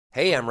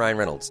Hey, I'm Ryan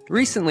Reynolds.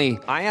 Recently,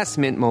 I asked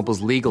Mint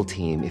Mobile's legal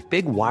team if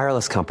big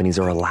wireless companies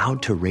are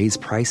allowed to raise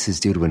prices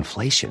due to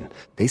inflation.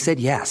 They said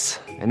yes.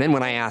 And then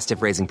when I asked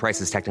if raising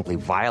prices technically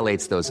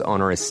violates those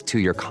onerous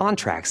two-year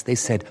contracts, they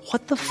said,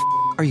 "What the f***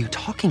 are you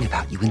talking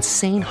about, you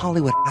insane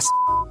Hollywood ass?"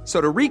 So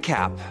to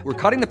recap, we're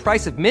cutting the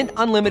price of Mint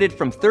Unlimited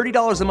from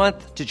 $30 a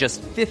month to just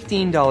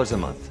 $15 a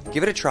month.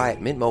 Give it a try at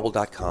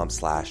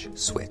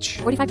mintmobile.com/switch.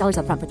 $45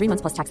 up front for 3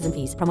 months plus taxes and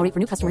fees. Promo rate for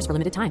new customers for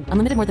limited time.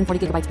 Unlimited more than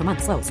 40 gigabytes per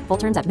month. Slows full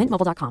terms at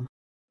mintmobile.com.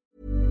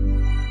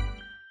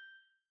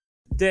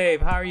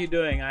 Dave, how are you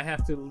doing? I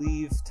have to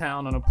leave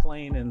town on a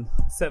plane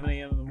at 7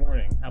 a.m. in the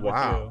morning. How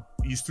about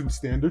Eastern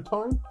Standard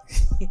Time?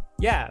 you?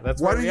 Yeah, that's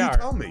Why where didn't we you are.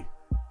 tell me?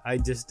 I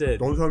just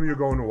did. Don't tell me you're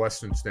going to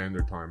Western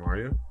Standard Time, are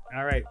you?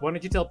 All right. Why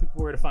don't you tell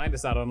people where to find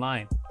us out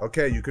online?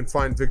 Okay, you can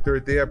find Victor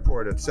at the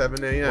airport at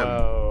 7 a.m.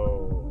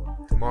 Whoa.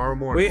 tomorrow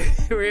morning.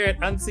 We're at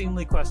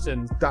Unseemly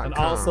Questions on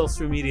all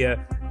social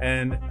media.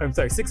 And I'm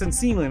sorry, 6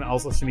 Unseemly on all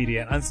social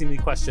media and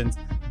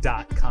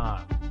unseemlyquestions.com.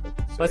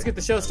 Let's get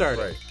the show started.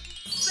 Right.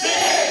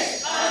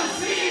 6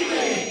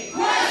 Unseemly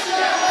Questions!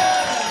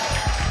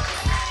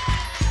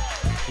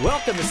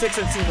 Welcome to 6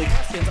 Unseemly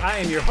Questions. I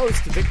am your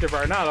host, Victor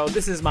Varnado.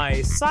 This is my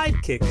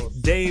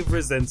sidekick, Dave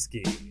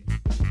Rosinski.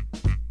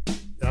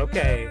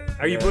 Okay,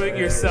 are you booing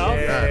yourself?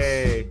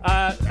 Yes.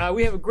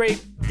 We have a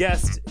great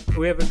guest.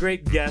 We have a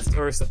great guest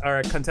or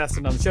a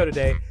contestant on the show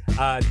today,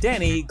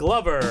 Danny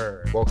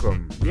Glover.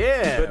 Welcome.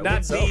 Yeah, But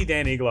not the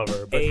Danny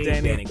Glover, but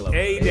Danny Glover.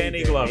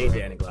 Danny Glover.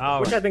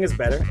 All Which right. I think is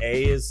better.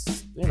 A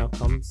is,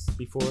 comes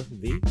before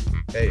the.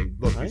 Hey,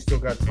 look, you Right. still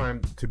got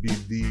time to be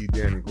the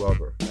Danny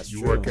Glover. That's you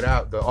true. work it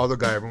out. The other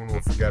guy, everyone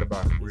will forget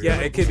about him. Yeah,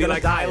 it could be gonna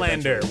like die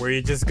Highlander, eventually. where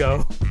you just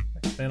go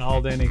and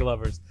all Danny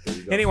Glovers.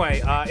 you go. Anyway,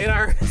 in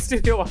our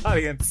studio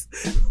audience,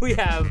 we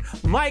have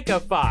Micah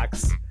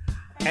Fox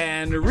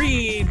and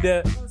Reed.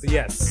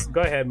 Yes,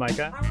 go ahead,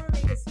 Micah. I want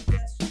to make a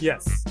suggestion.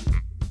 Yes.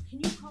 Can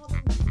you call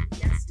them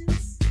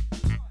guests?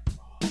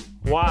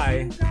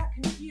 Why? You got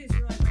confused.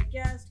 You're like, my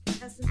guest,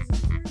 contestant. This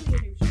is clearly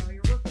a new show.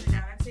 You're working it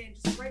out. I'm saying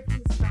just right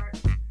from the start,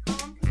 call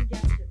them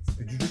contestants.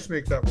 Did you just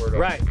make that word up?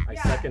 Right. I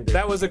Yeah. second it.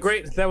 That was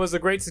a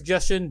great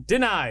suggestion.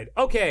 Denied.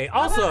 Okay.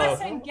 Also, about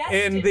saying guests?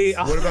 in the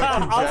What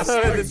about also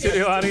in the congested?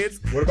 studio audience,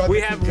 What about we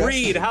the have congested?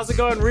 Reed. How's it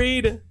going,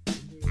 Reed?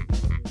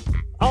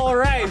 All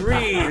right,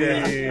 Reed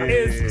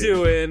is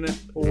doing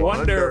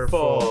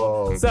wonderful.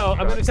 Wonderful. So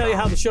I'm going to tell you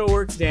how the show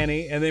works,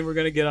 Danny, and then we're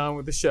going to get on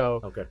with the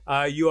show. Okay.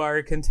 You are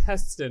a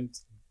contestant.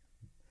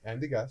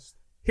 And the guest.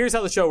 Here's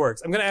how the show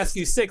works. I'm going to ask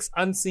you 6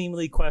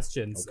 unseemly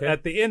questions. Okay.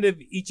 At the end of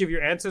each of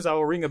your answers, I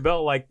will ring a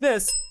bell like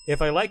this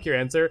if I like your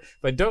answer. If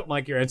I don't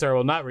like your answer, I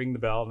will not ring the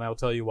bell, and I will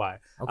tell you why.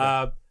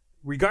 Okay.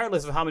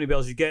 Regardless of how many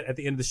bells you get at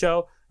the end of the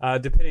show,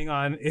 depending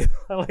on if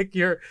I like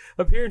your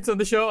appearance on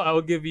the show, I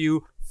will give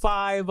you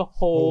 $5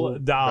 whole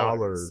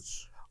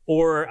dollars.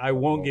 Or I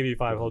won't give you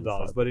 $5 whole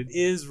dollars, but it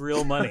is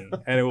real money,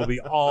 and it will be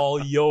all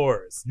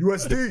yours,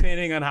 USD.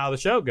 depending on how the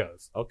show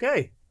goes.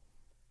 Okay.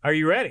 Are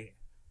you ready?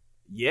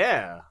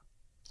 Yeah.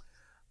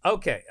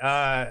 Okay,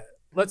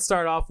 let's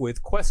start off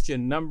with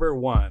question number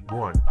 1.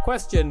 One.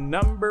 Question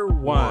number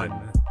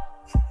 1.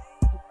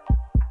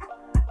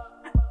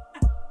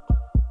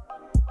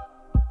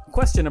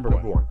 Question number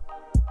Number 1.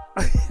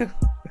 one.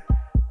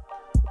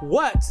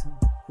 What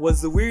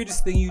was the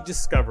weirdest thing you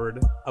discovered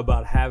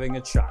about having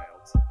a child?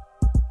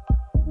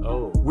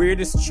 Oh.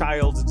 Weirdest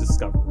child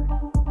discovery.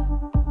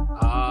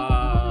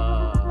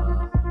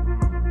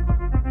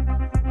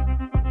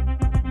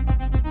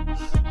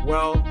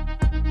 Well,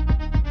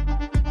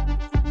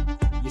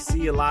 you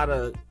see a lot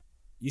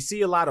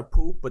of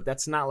poop, but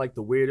that's not like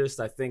the weirdest.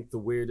 I think the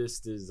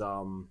weirdest is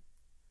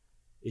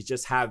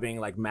just having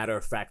like matter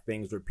of fact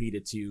things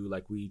repeated to you.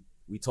 Like we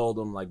told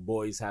them like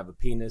boys have a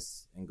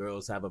penis and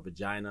girls have a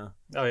vagina,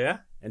 Oh, yeah?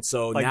 and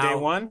so Like now, day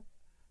one?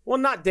 Well,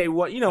 not day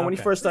one. When he Okay.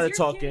 first started Was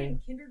your kid talking. in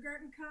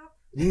kindergarten cop?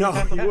 No,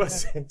 he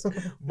wasn't.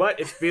 But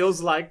it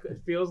feels like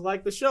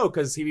the show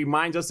because he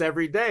reminds us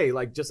every day,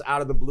 like just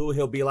out of the blue,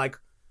 he'll be like,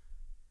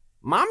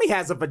 "Mommy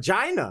has a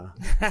vagina,"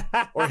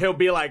 or he'll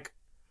be like,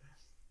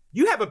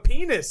 "You have a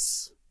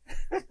penis,"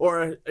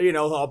 or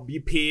I'll be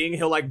peeing,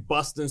 he'll like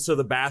bust into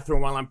the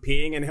bathroom while I'm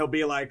peeing, and he'll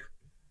be like,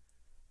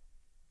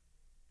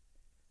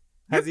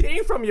 "You're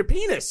peeing from your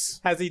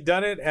penis." Has he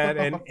done it at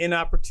an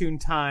inopportune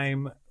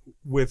time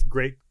with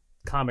great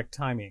comic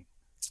timing?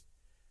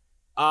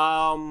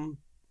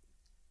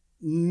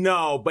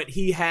 No, but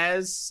he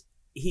has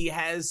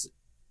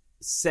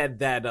said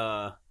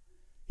that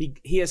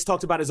he has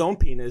talked about his own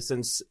penis,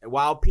 and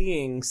while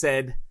peeing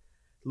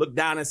looked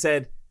down and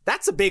said,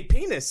 "That's a big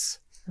penis."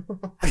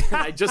 And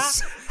I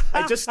just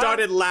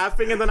started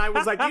laughing, and then I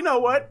was like, you know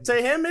what? To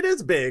him, it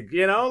is big.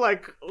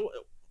 Like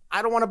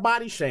I don't want to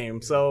body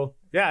shame, so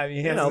Yeah,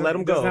 he has, let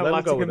him he doesn't go. have Let a him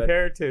lot go to with it.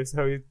 compare it to,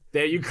 so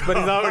there you go. but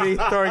he's already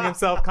throwing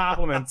himself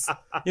compliments.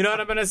 You know what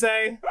I'm going to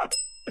say?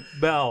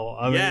 Bell,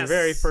 on the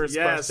very first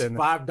question.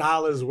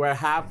 $5. We're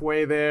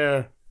halfway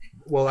there.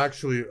 Well,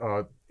 actually,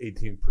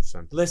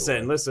 18%.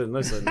 Listen.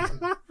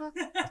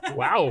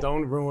 Wow.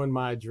 Don't ruin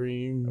my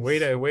dreams. Way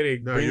to No,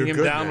 bring you're him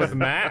good, down man. with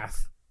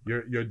math.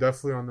 You're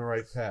definitely on the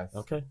right path.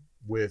 Okay.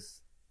 With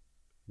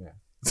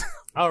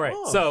All right.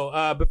 Oh.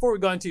 So before we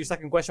go into your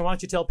second question, why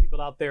don't you tell people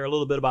out there a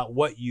little bit about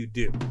what you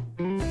do?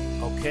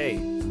 Okay.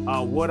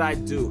 What I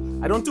do.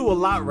 I don't do a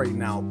lot right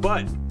now,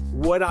 but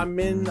what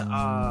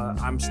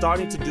I'm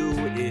starting to do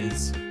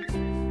is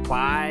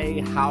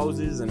buy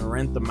houses and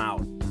rent them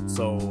out.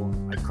 So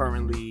I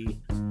currently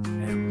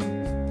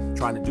am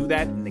trying to do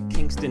that in the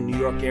Kingston, New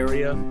York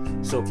area.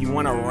 So if you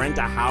want to rent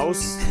a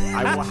house,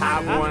 I will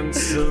have one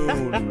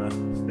soon.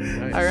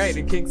 nice. All right,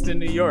 in Kingston,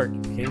 New York.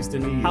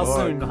 Kingston, New York. How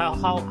soon?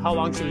 How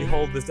long should we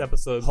hold this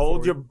episode?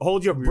 Hold before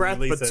your we breath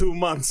for release it? 2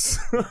 months.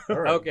 All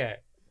right. Okay.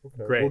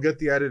 Okay. Great. We'll get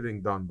the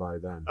editing done by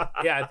then.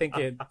 Yeah, I think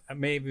it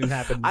may even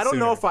happen. I don't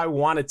know sooner. if I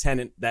want a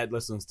tenant that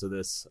listens to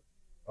this.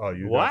 Oh,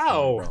 you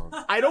Wow. definitely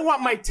don't. I don't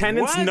want my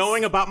tenants What?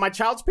 knowing about my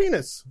child's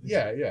penis.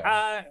 Yeah,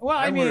 yeah. Well,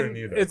 I wouldn't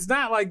mean, either. it's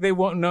not like they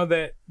won't know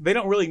that. They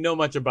don't really know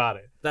much about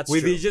it. That's we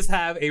true. just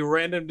have a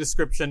random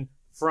description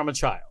from a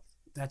child.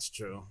 That's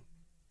true.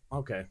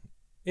 Okay,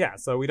 Yeah,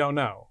 so we don't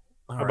know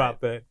All about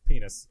the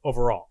penis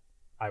overall,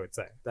 I would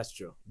say. that's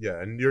true.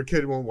 Yeah, and your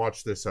kid won't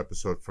watch this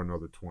episode for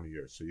another 20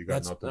 years, so you got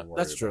That's nothing to worry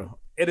that's about. true.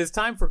 It is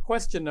time for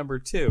question number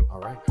 2. All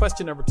right.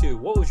 Question number 2.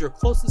 What was your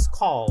closest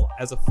call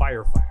as a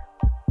firefighter?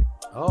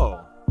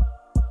 Oh.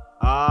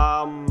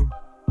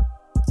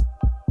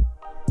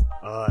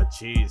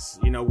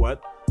 Jeez. You know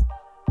what?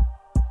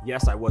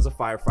 Yes, I was a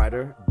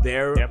firefighter.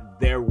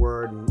 There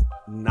were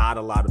not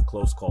a lot of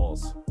close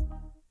calls.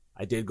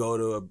 I did go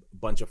to a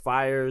bunch of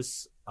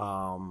fires.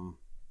 I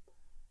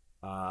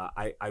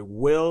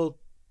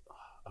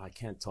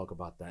can't talk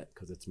about that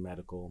because it's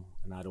medical,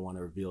 and I don't want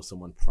to reveal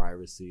someone's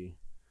privacy.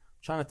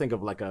 I'm trying to think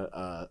of like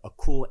a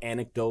cool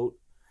anecdote,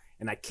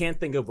 and I can't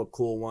think of a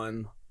cool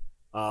one.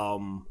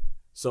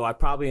 So I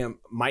probably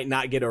might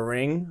not get a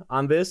ring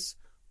on this,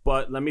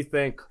 but let me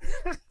think.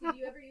 Did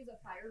you ever use a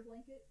fire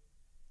blanket?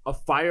 A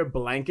fire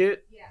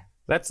blanket? Yeah.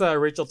 That's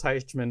Rachel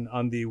Teichman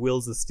on the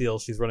Wheels of Steel.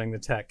 She's running the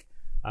tech,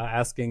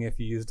 asking if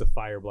you used a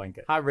fire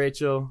blanket. Hi,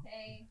 Rachel.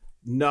 Hey.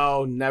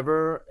 No,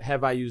 never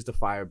have I used a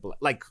fire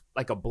like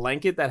a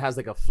blanket that has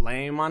like a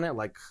flame on it.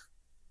 Like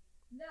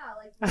No,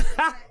 like to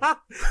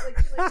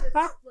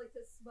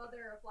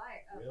smother a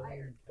fire.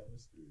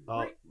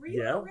 Were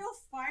you a real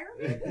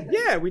fireman?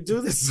 yeah, we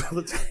do this all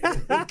the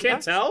time. You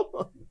can't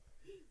tell.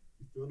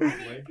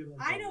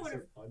 I know what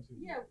a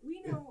yeah.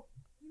 We know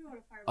what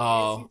a fireman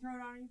Oh. is. You throw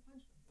it on and you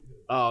punch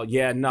it. Oh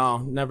yeah, no,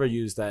 never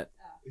used that.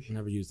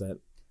 Never used that.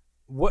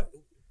 What?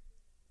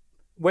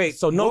 Wait.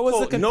 So no what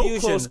was the no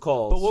confusion? close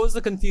calls. But what was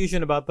the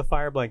confusion about the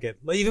fire blanket?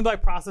 Like, even by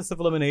process of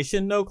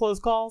elimination, no close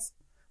calls.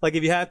 Like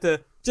if you had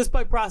to, just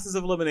by process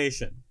of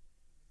elimination.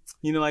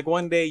 You know, like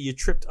one day you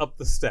tripped up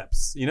the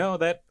steps. You know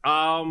that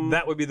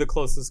that would be the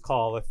closest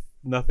call if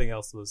nothing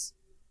else was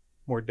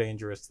more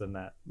dangerous than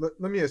that. Let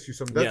me ask you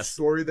something. That Yes.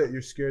 story that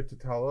you're scared to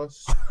tell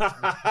us,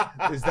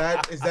 is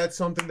that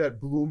something that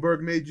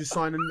Bloomberg made you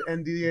sign an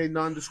NDA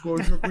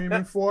non-disclosure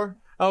agreement for?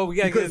 Oh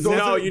yeah, Because yeah, those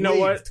No, are you know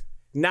what? waived.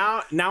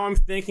 Now I'm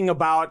thinking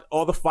about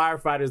all the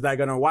firefighters that are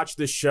gonna watch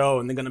this show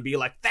and they're gonna be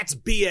like, "That's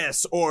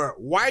BS," or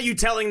 "Why are you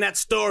telling that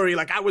story?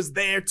 Like I was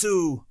there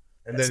too."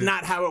 And That's then-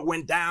 not how it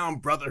went down,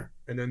 brother.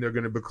 And then they're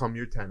going to become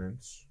your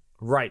tenants.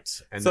 Right.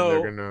 And So-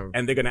 then they're going to...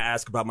 And they're gonna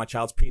ask about my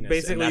child's penis.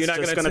 Basically, and that's you're not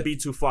just gonna gonna t- be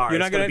too far. you're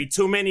It's not gonna gonna- be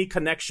too many Let me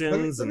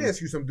connections. let me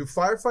ask you something. Do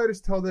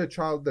firefighters tell their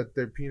child that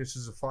their penis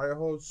is a fire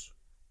hose?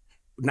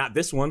 Not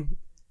this one.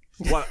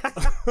 What?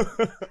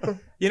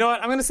 You know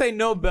what? I'm gonna say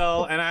no,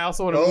 Bell, and I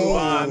also want to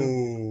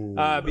move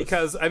on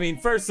because I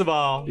mean, first of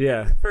all,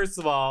 yeah.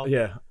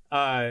 Yeah.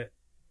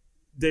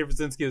 Dave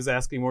Brzezinski was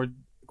asking more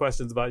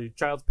questions about your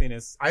child's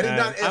penis. I did and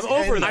not ask I'm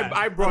over any- that.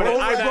 I brought I'm it.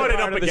 over I that brought it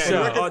part up of the again.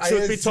 show. I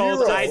Truth had be told,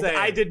 zero.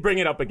 I did bring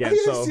it up I again.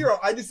 didn't So zero.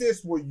 I just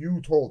asked what you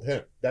told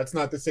him. That's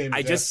not the same. I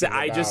as just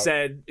asking about-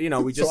 said, you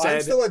know, we just so I'm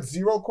said still at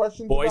zero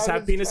questions. boys about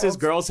have his penises, child's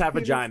girls have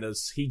penis?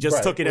 vaginas. He just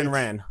Right, took it and which-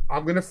 ran.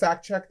 I'm gonna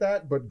fact check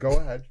that, but go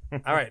ahead.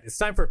 All right, it's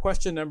time for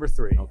question number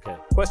 3. Okay.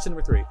 Question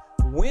number 3.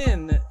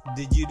 When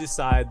did you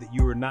decide that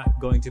you were not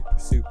going to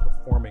pursue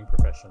performing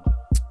professionally?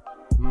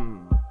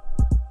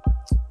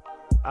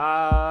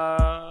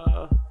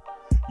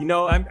 You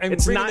know, I'm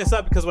it's bringing not. this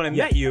up because when I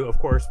met you, of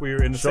course, we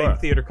were in the Sure. same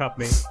theater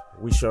company,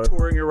 We should.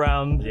 touring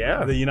around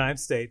Yeah. the United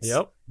States,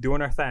 Yep.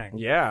 doing our thing.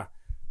 Yeah.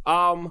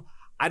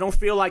 I don't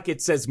feel like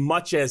it's as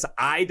much as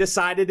I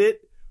decided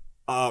it,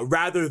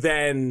 rather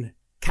than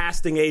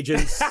casting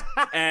agents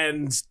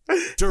and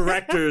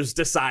directors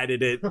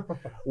decided it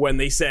when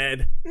they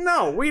said,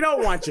 "No, we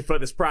don't want you for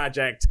this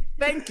project.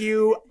 Thank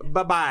you.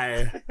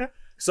 Bye-bye."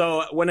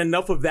 So when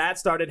enough of that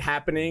started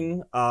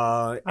happening,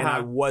 and I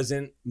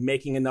wasn't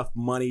making enough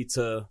money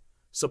to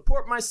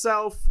support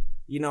myself,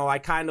 you know, I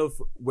kind of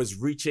was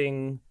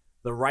reaching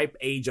the ripe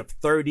age of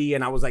 30,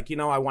 and I was like, you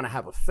know, I want to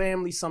have a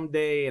family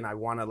someday, and I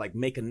want to like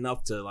make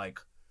enough to like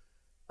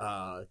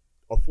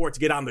afford to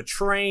get on the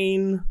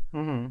train.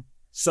 Mm-hmm.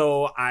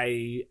 So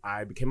I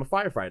became a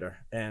firefighter,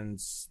 and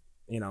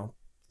you know,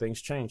 things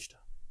changed.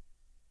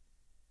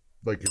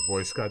 Like your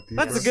voice got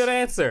deeper. That's a good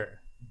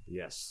answer.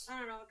 Yes. I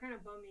don't know. It kind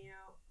of bummed me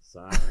out.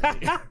 Sorry.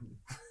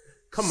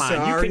 Come on,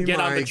 Sorry, you can get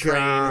on the train.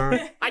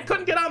 Micah. I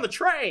couldn't get on the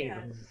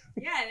train.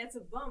 Yeah, that's a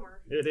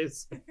bummer. It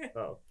is.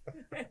 Oh.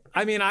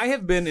 I mean, I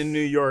have been in New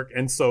York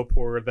and so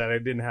poor that I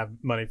didn't have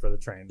money for the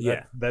train.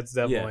 Yeah. That's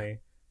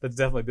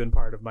definitely been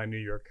part of my New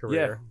York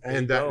career.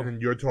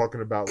 And you're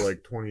talking about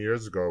like 20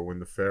 years ago when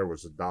the fare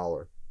was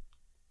 $1.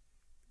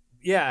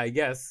 Yeah, I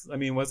guess. I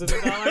mean, was it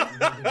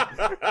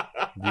 $1?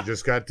 You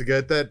just got to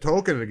get that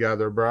token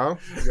together, bro.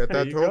 You got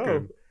that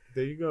token.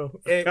 There you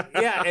go.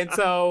 Yeah, and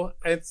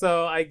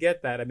so I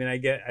get that. I mean, I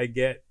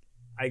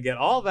get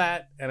all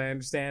that, and I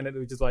understand it,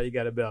 which is why you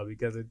got a bill,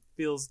 because it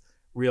feels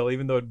real,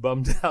 even though it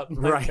bummed out.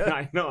 Right,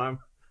 I know. I'm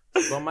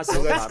bummed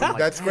myself out. I'm like,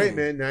 That's dang. great,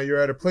 man. Now you're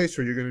at a place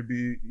where you're going to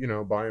be,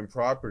 buying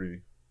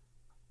property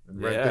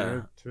and renting Yeah.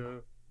 it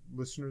to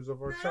listeners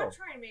of our No, show. I'm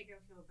trying to make him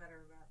feel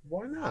better about it.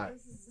 Why not?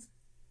 This is-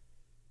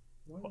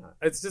 Why not?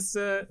 It's just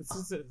a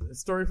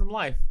story from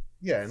life.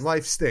 Yeah, and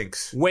life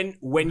stinks. When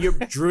your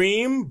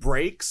dream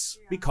breaks,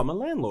 become a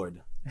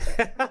landlord.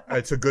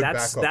 It's a good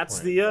That's backup that's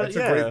plan. the That's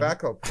a great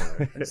backup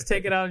plan. Just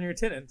take it out on your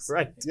tenants.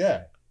 right.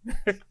 Yeah,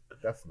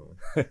 definitely.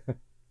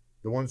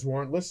 The ones who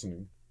aren't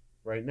listening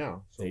right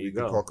now. So There we you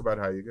can go. talk about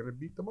how you're going to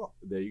beat them up.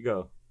 There you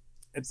go.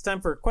 It's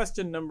time for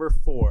question number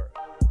 4.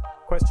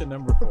 Question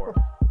number 4.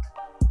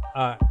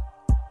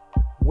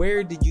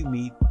 Where did you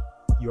meet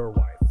your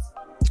wife?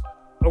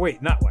 Oh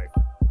wait, not wife.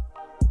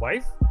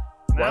 Wife?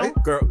 No? Wife?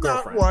 Girlfriend.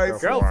 Not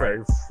wife. Girlfriend.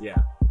 Wife. Yeah.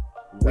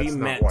 That's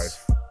not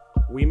wife.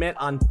 We met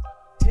on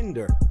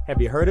Tinder.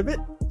 Have you heard of it?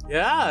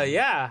 Yeah.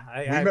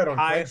 We met on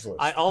Craigslist.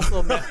 I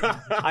also met.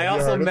 I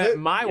also heard of met it?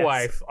 my Yes.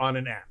 wife on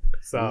an app.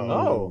 So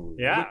Oh.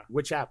 yeah,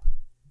 Which app?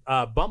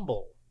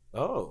 Bumble.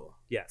 Oh.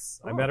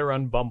 Yes, I met her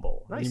on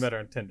Bumble. Nice. You met her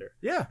on Tinder.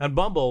 Yeah. On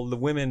Bumble, the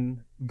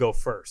women go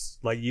first.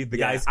 Like the Yeah,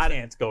 guys I-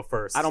 can't go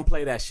first. I don't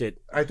play that shit.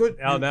 I thought.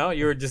 Oh no,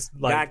 you were just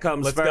like, guy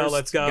comes let's first. go,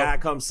 let's go. Guy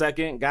comes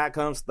second. Guy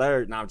comes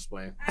third. No, I'm just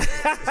playing.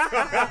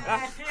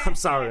 I'm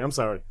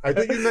sorry. I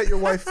thought you met your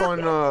wife on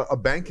a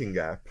banking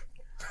app.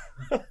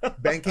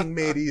 Banking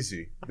made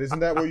easy. Isn't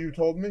that what you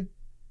told me?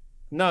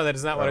 No, that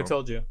is not what I Oh.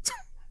 told you.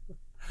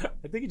 I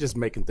think you're just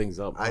making things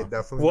up. I huh?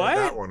 definitely What,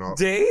 made that one up.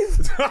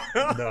 Dave?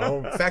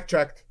 No, fact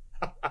checked.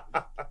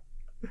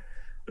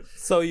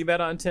 So you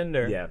met on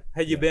Tinder. Yeah.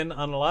 Had you been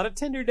on a lot of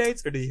Tinder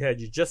dates, or had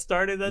you just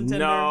started on Tinder?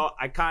 No,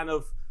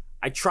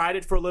 I tried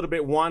it for a little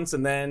bit once,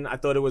 and then I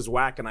thought it was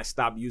whack, and I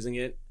stopped using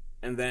it.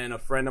 And then a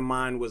friend of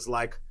mine was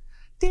like,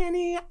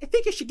 Danny, I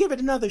think you should give it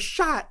another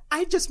shot.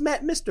 I just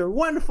met Mr.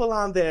 Wonderful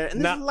on there,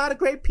 and there's Now- a lot of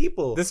great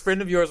people. This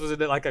friend of yours, was it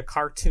like a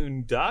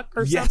cartoon duck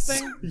or yes.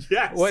 something?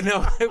 Yes. What?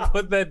 No,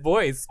 what that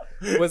voice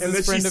was and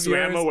this then friend she of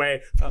swam yours?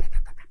 away.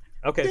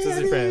 Okay, so this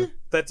is your friend.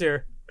 That's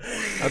your.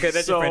 Okay, that's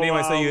your So, friend.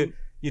 Anyway, so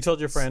you told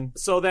your friend.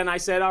 So then I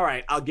said, all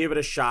right, I'll give it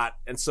a shot.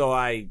 And so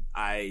I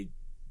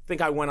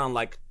think I went on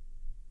like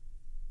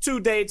 2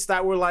 dates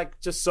that were like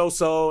just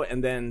so,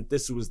 and then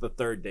this was the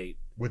third date.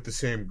 With the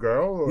same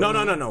girl? Or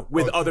No.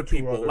 With Oh, other two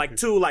people. other Like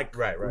people. two like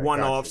Right,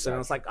 one-offs. gotcha, And I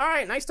was like, all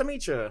right, nice to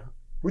meet you.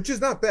 Which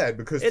is not bad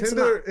because It's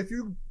Tinder, not. if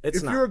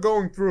It's not. you're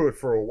going through it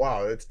for a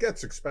while, it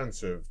gets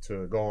expensive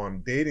to go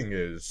on. Dating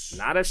is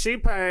Not if she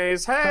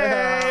pays.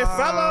 Hey,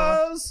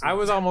 fellas. I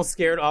was almost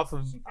scared off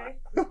of.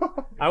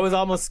 I was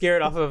almost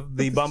scared off of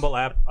the Bumble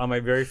app on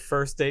my very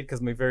first date, because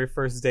my very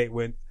first date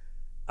went.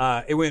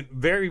 It went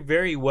very,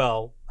 very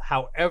well.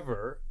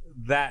 However,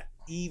 that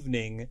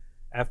evening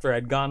after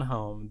I'd gone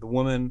home, the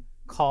woman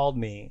called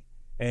me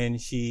and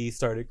she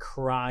started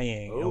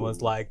crying and was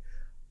Ooh. like,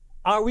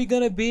 "Are we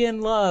gonna be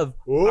in love?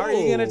 Are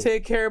you gonna Ooh.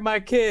 take care of my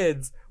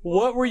kids?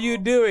 What were you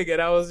doing?" And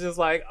I was just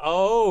like,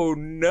 "Oh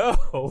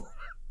no!"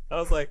 I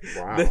was like,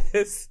 Wow.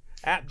 "This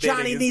app dating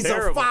Johnny is needs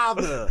terrible." a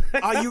father.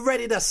 Are you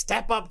ready to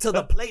step up to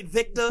the plate,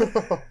 Victor?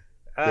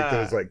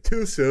 Victor's like,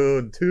 too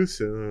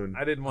soon.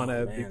 I didn't want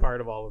to be man.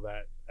 part of all of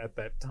that at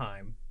that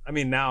time. I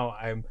mean, now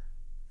I'm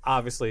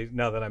obviously,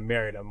 now that I'm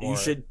married, I'm more You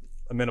should.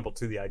 amenable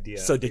to the idea.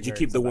 So of did being you married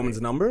keep to the somebody.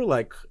 woman's number?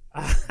 Like,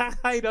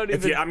 I don't if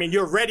even. you, I mean,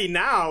 you're ready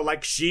now.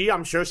 Like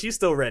I'm sure she's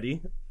still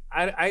ready.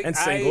 And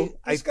single.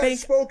 I This guy's think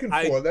spoken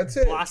I for. That's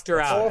it. blocked her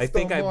It's out. off I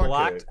think the I market.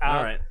 blocked out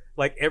All right.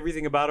 like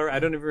everything about her. I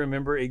don't even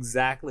remember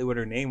exactly what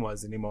her name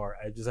was anymore.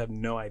 I just have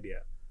no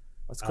idea.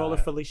 Let's call her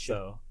Felicia.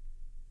 So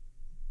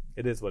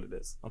it is what it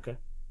is. Okay.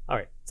 All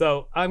right.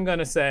 So I'm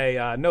gonna say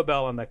no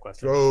bell on that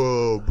question.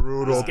 Oh,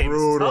 brutal, This game is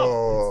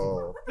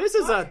brutal. This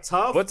is a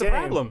tough. What's the game.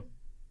 problem?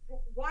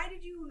 Why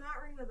did you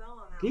not ring the bell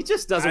on that? He one?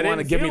 just doesn't I want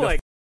to didn't give me feel the. like.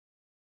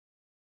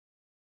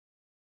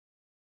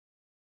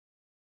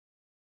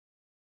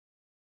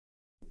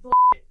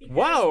 Because-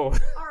 Wow.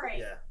 All right.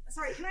 Yeah.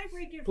 Sorry, can I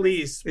break it?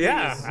 Please.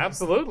 Yeah, please.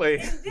 absolutely. In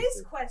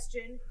this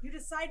question, you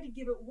decide to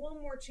give it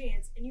one more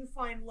chance and you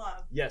find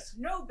love. Yes.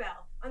 No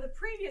bell. On the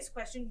previous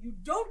question, you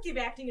don't give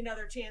acting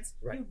another chance.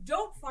 Right. You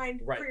don't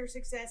find Right. career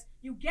success.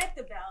 You get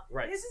the bell.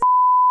 Right. This is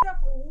a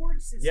up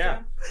reward system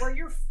Yeah. where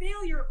your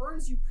failure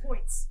earns you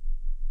points.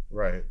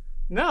 Right.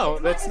 No,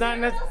 It's that's not-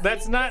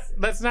 not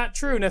that's not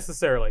true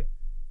necessarily.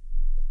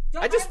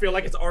 Don't I just have- feel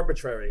like it's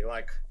arbitrary.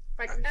 Like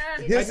I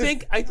Here's the-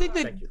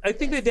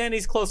 think that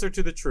Danny's closer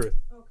to the truth.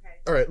 Okay.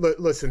 All right,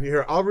 listen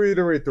here. I'll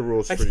reiterate the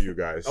rules for you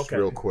guys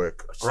real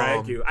quick.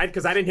 Thank you.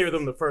 Because I didn't hear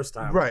them the first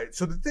time. Right.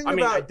 So the thing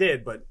I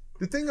did, but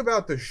the thing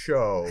about the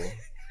show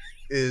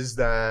is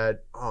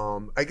that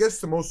I guess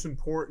the most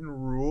important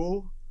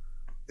rule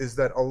is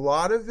that a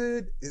lot of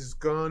it is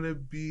gonna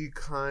be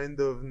kind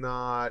of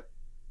not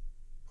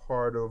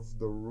part of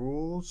the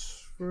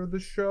rules for the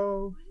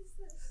show.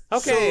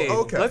 Okay,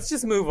 So, okay. let's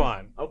just move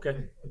on.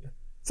 okay.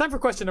 It's time for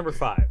question number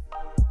 5.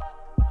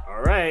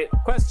 All right.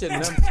 Question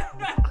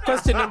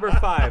number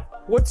 5.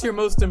 What's your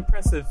most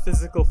impressive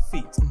physical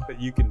feat that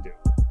you can do?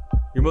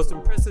 Your most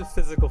impressive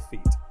physical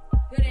feat.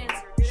 Good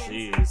answer. Good answer.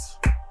 Jeez.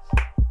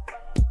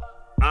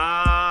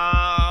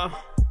 Can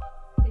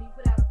you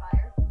put out a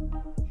fire?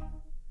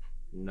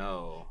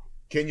 No.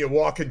 Can you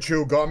walk and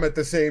chew gum at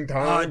the same Oh,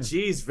 time?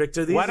 jeez,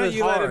 Victor. These Why are don't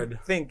you hard. let him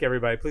think,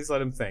 everybody? Please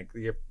let him think.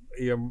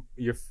 You're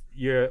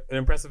an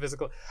impressive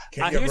physical.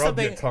 Can you here's rub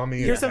something. your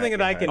tummy? Here's something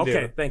that I can do.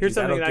 Okay, thank here's you.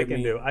 something that That'll I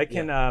can give do.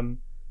 me-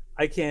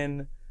 I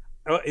can.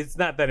 Oh, it's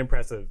not that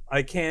impressive.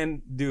 I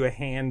can do a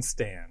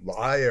handstand.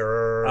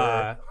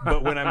 Liar.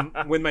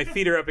 But when my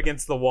feet are up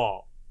against the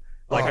wall,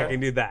 like I Oh. can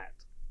do that.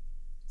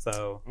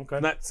 So Okay.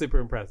 not super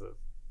impressive.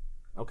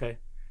 Okay.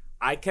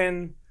 I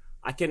can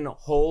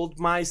hold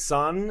my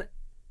son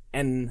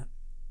and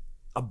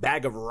a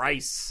bag of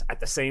rice at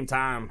the same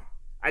time.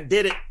 I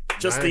did it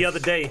just the Nice. other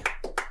day.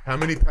 How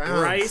many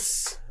pounds?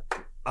 Rice.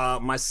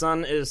 My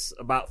son is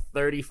about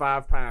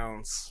 35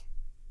 pounds.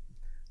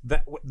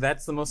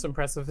 That's the most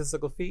impressive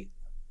physical feat.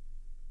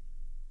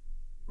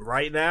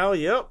 Right now,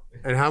 yep.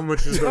 And how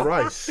much is the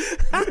rice?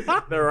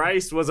 The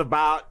rice was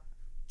about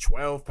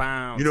 12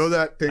 pounds. You know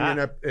that thing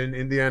in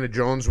Indiana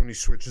Jones when he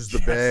switches the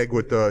bag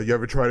with the. You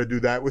ever try to do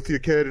that with your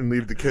kid and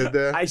leave the kid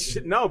there? I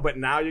should know, but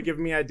now you're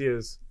giving me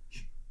ideas.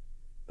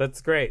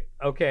 That's great.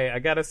 Okay, I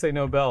gotta say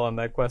Nobel on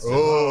that question.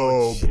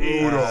 Oh,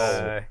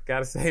 brutal!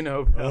 Gotta say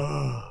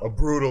Nobel. A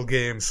brutal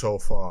game so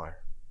far.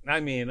 I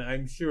mean,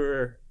 I'm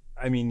sure.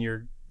 I mean,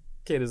 your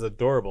kid is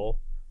adorable,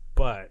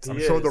 but I'm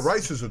sure the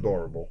rice is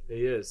adorable.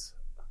 He is.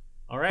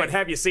 all right. But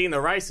have you seen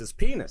the rice's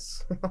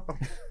penis?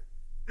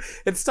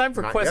 It's time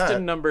for Not question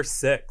yet. number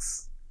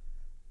 6.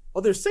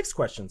 Oh, there's 6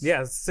 questions.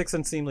 Yeah, 6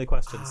 unseemly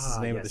questions is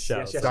the name of the yes, show.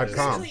 yes, yes, Dot yes.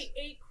 com. Actually,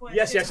 8 Yes,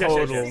 questions. yes, yes,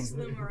 Total. yes, yes. 6 of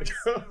them are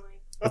unseemly.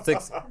 The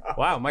 6.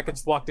 Wow, Micah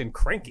just walked in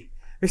cranky.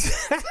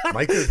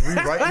 Mike is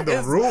rewriting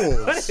the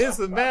rules. What is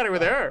the matter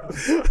with her?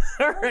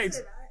 All right.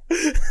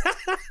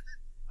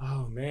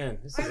 Oh man,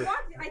 this I is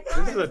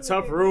thought a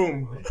tough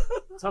room,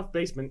 tough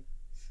basement.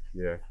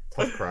 Yeah,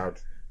 tough crowd.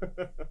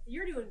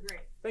 You're doing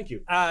great. Thank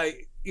you.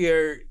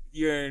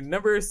 Your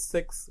number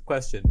 6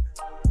 question.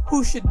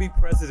 Who should be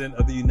president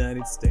of the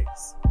United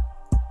States?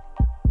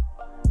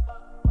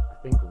 I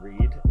think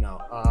Reed. No.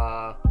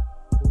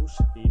 Who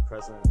should be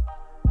president?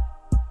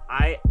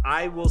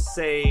 I will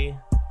say,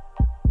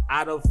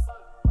 out of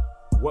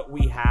what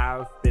we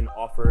have been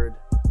offered,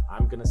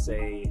 I'm gonna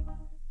say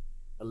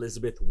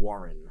Elizabeth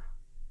Warren.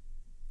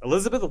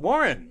 Elizabeth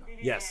Warren.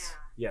 Yes.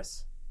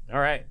 Yes. All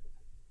right.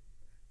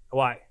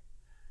 Why?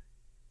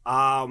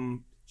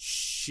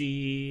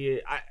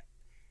 She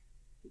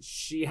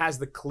has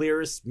the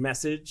clearest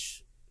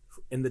message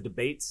in the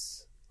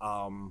debates.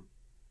 I'm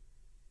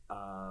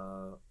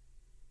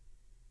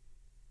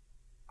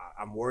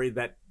worried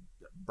that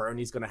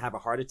Bernie's going to have a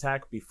heart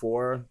attack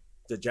before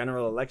the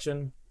general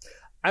election.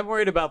 I'm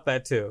worried about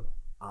that too.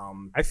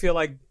 I feel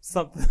like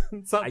something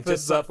I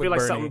just up feel with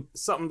like Bernie.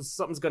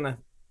 something's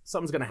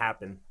gonna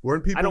happen.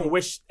 Weren't people? I don't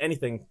wish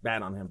anything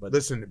bad on him, but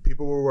Listen,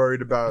 people were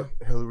worried about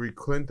Hillary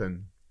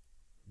Clinton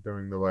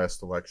during the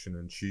last election,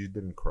 and she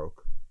didn't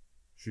croak.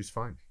 She's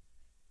fine.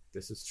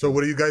 this is So,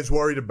 what are you guys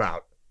worried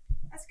about?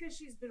 That's because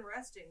she's been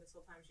resting this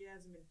whole time. She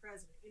hasn't been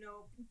president. You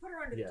know, put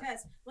her under Yeah. the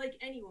test. Like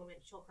any woman,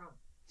 she'll crumble.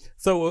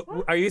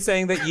 So, are you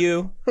saying that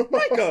you,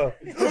 Micah.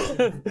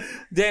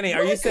 Danny?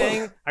 Are you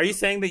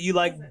saying that you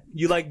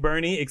like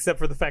Bernie except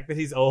for the fact that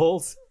he's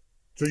old?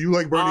 So you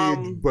like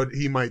Bernie, but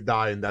he might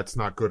die, and that's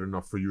not good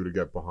enough for you to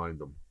get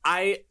behind him.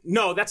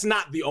 No, that's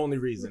not the only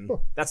reason.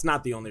 That's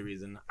not the only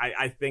reason.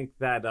 I think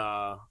that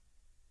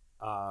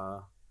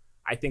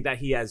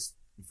he has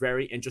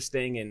very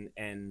interesting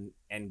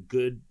and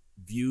good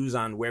views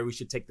on where we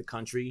should take the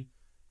country.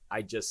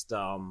 I just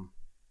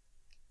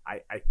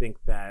I think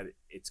that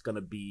it's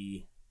gonna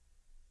be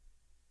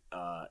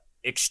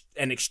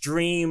an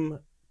extreme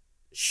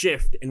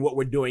shift in what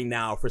we're doing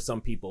now for some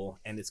people,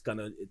 and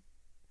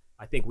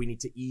I think we need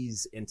to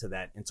ease into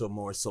a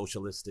more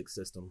socialistic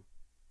system.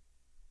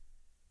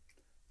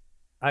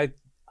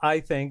 I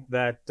think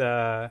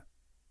that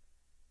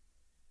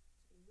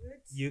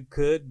you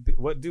could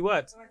do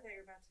what?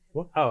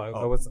 Oh, I thought you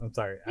were about to hit Oh, I'm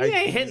sorry. He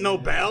ain't hit no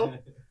bell.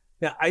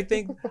 Yeah, I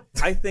think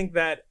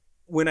that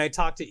when I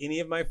talk to any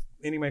of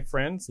my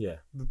friends, Yeah.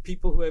 the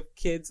people who have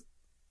kids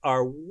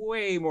are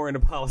way more into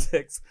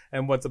politics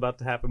and what's about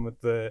to happen with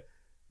the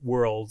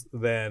world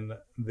than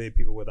the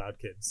people without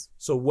kids.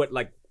 So what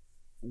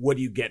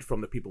do you get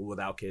from the people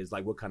without kids?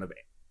 Like what kind of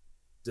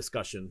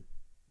discussion?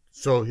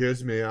 So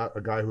here's me, a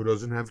guy who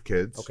doesn't have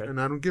kids, Okay. and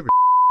I don't give a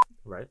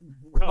Right?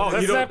 Oh,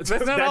 that's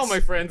not all my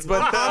friends,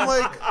 but I'm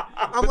like,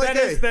 I'm like,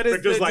 hey, that is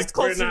Victor's like, it's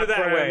closer we're to not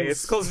that way. friends.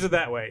 It's closer to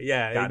that way.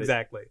 Yeah, Got it.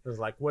 exactly. It was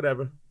like,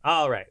 whatever.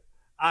 All right.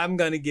 I'm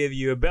going to give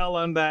you a bell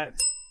on that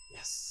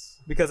Yes.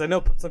 because I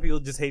know some people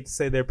just hate to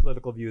say their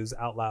political views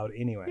out loud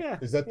anyway. Yeah.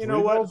 is that you 3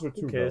 know what? bells or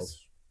Who 2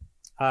 cares?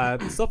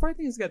 bells? So far, I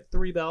think he's got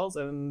 3 bells,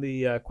 and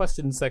the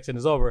question section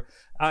is over.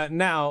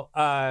 Now,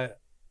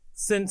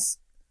 since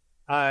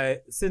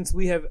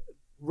we have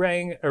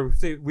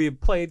we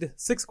have played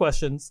 6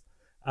 questions,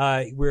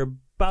 we're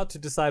about to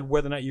decide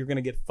whether or not you're going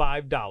to get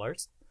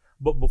 $5.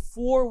 But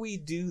before we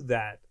do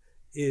that,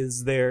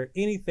 is there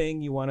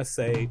anything you want to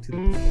say to the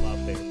people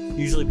out there?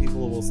 Usually,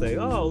 people will say,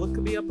 "Oh, look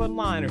me up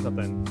online" or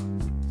something.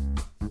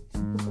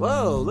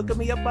 Whoa, look at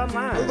me up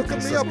online. Look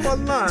at me up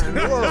online.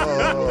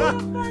 Whoa.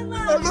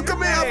 Oh, look at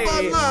me Hey, up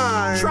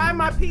online. Try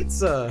my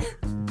pizza.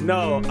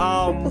 No,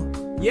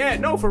 yeah,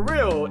 no, for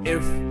real.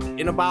 If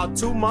in about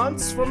 2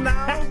 months from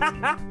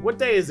now, what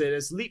day is it?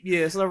 It's leap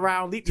year. It's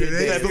around leap year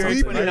day. Today's February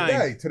leap 29th. year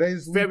day.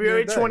 Today's leap February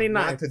year day. 29th.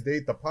 Not to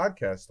date the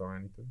podcast or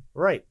anything.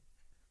 Right.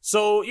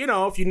 So, you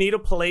know, if you need a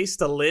place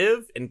to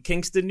live in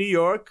Kingston, New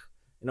York,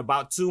 in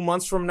about 2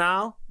 months from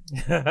now,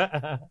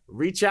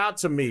 reach out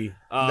to me.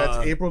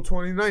 That's April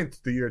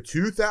 29th, the year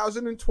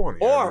 2020.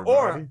 Or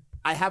everybody.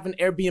 I have an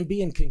Airbnb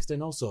in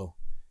Kingston also.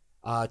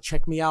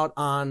 Check me out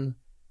on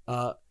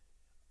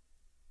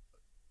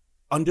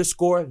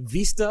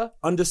 _Vista.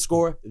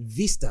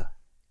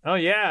 Oh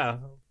yeah,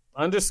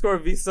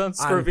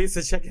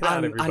 _Vista. Check it out,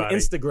 On everybody.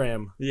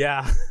 Instagram.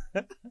 Yeah.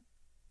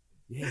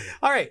 Yeah.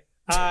 All right.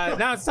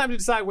 Now it's time to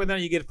decide whether or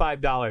not you get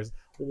 $5.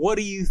 What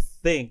do you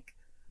think?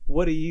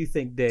 What do you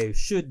think, Dave?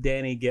 Should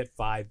Danny get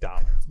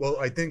 $5? Well,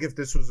 I think if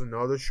this was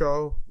another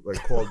show,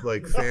 like called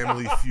like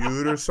Family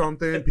Feud or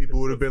something, people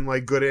would have been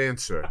like, good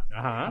answer.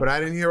 Uh-huh. But I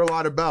didn't hear a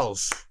lot of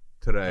bells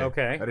today.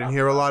 Okay. I didn't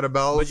hear a lot of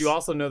bells. But you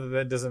also know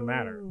that doesn't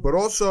matter. But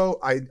also,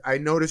 I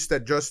noticed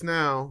that just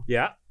now,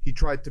 Yeah. he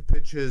tried to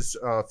pitch his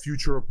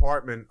future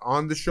apartment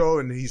on the show,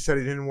 and he said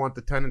he didn't want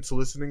the tenants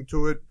listening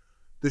to it,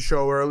 the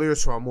show earlier,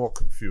 so I'm all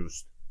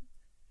confused.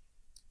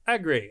 I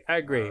agree.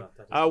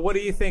 What do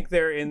you think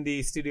there in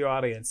the studio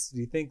audience? Do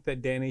you think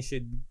that Danny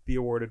should be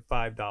awarded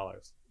 $5?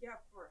 Yeah, of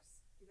course.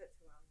 Give it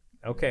to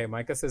him. Okay,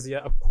 Micah says yeah,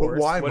 of course.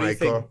 why, what do you Micah?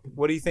 think?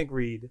 What do you think,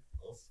 Reed?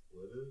 I'll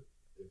split it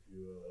if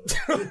you.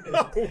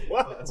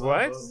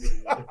 What?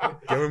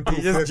 Give him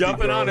He's just 250,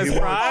 jumping bro. on his He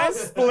prize?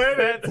 Split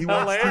it. He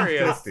wants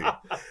Hilarious.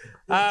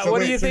 250. What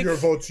do you think? Your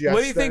vote's yes,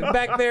 What do you think then?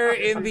 back there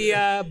in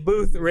the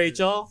booth,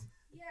 Rachel?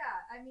 Yeah,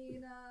 I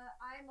mean,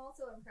 I'm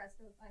also impressed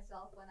with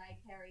myself when I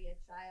carry a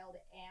child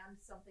and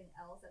something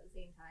else at the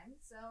same time.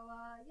 So,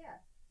 yeah,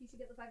 you should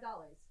get the $5.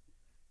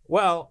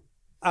 Well,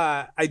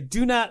 I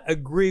do not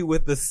agree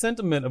with the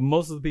sentiment of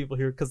most of the people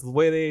here because the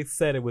way they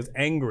said it was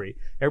angry.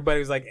 Everybody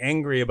was like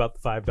angry about the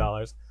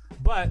 $5.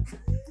 But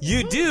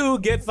you do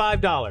get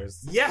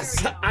 $5.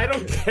 Yes, I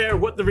don't care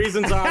what the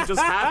reasons are. I'm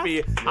just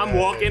happy. I'm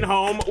walking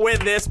home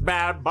with this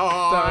bad boy.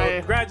 So,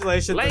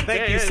 congratulations. And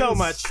thank you so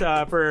much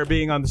for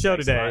being on the show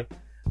today.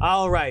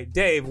 All right,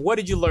 Dave, what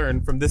did you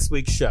learn from this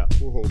week's show?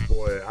 Oh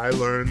boy, I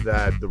learned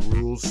that the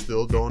rules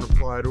still don't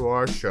apply to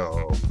our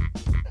show.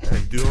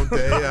 And don't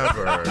they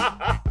ever.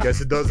 Guess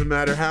it doesn't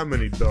matter how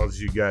many bells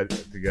you get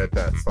to get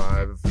that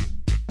 $5.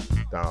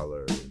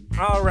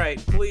 All right,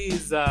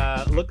 please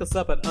look us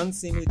up at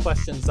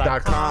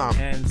unseemlyquestions.com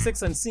and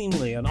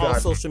 6unseemly on all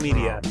social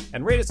media.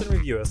 And rate us and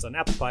review us on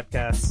Apple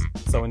Podcasts,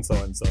 so and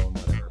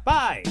whatever.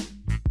 Bye!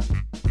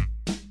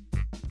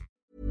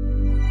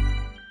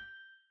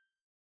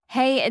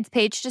 Hey, it's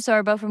Paige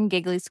DeSorbo from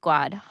Giggly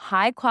Squad.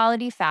 High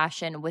quality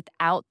fashion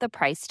without the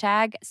price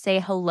tag. Say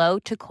hello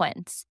to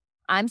Quince.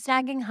 I'm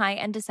snagging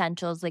high-end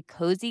essentials like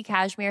cozy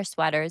cashmere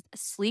sweaters,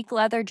 sleek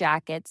leather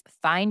jackets,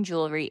 fine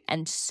jewelry,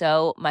 and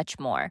so much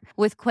more.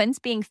 With Quince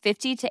being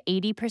 50 to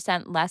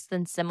 80% less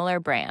than similar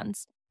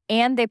brands.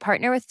 And they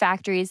partner with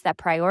factories that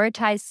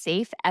prioritize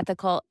safe,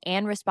 ethical,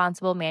 and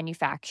responsible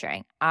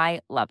manufacturing. I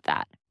love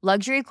that.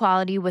 Luxury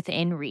quality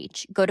within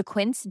reach. Go to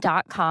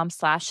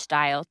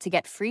quince.com/style to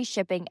get free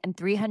shipping and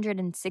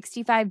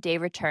 365-day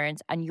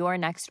returns on your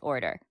next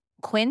order.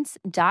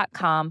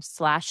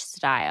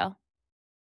 Quince.com/style.